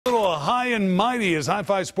still high and mighty as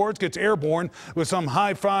Hi-Fi Sports gets airborne with some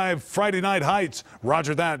Hi-Fi Friday night heights.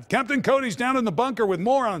 Roger that. Captain Cody's down in the bunker with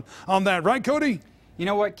more on that. Right, Cody? You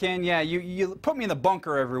know what, Ken? Yeah, you put me in the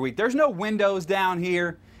bunker every week. There's no windows down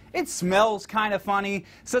here. It smells kind of funny.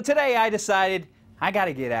 So today I decided I got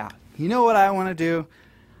to get out. You know what I want to do?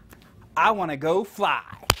 I want to go fly.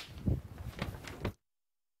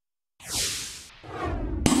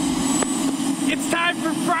 It's time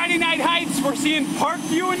for Friday Night Heights. We're seeing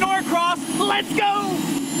Parkview and Norcross. Let's go!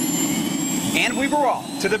 And we were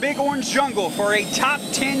off to the Big Orange Jungle for a top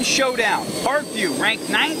 10 showdown. Parkview ranked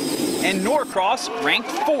 9th and Norcross ranked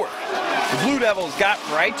 4th. The Blue Devils got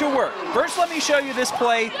right to work. First, let me show you this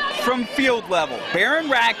play from field level. Baron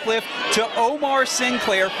Radcliffe to Omar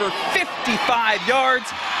Sinclair for 55 yards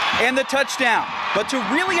and the touchdown. But to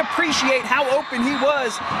really appreciate how open he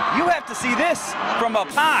was, you have to see this from up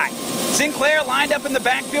high. Sinclair lined up in the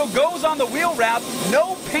backfield, goes on the wheel route,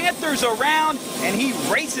 no Panthers around, and he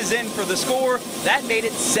races in for the score. That made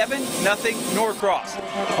it 7-0 Norcross.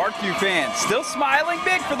 Parkview fans still smiling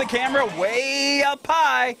big for the camera, way up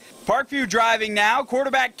high. Parkview driving now.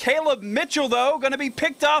 Quarterback Caleb Mitchell, though, going to be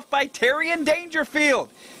picked off by Terrian Dangerfield.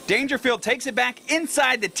 Dangerfield takes it back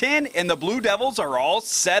inside the 10, and the Blue Devils are all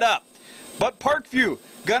set up. But Parkview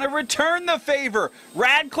gonna return the favor.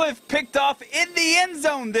 Radcliffe picked off in the end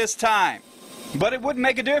zone this time. But it wouldn't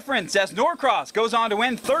make a difference as Norcross goes on to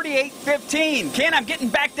win 38-15. Ken, I'm getting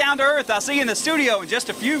back down to earth. I'll see you in the studio in just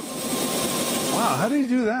a few. Wow, how did he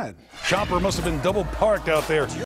do that? Chopper must have been double parked out there.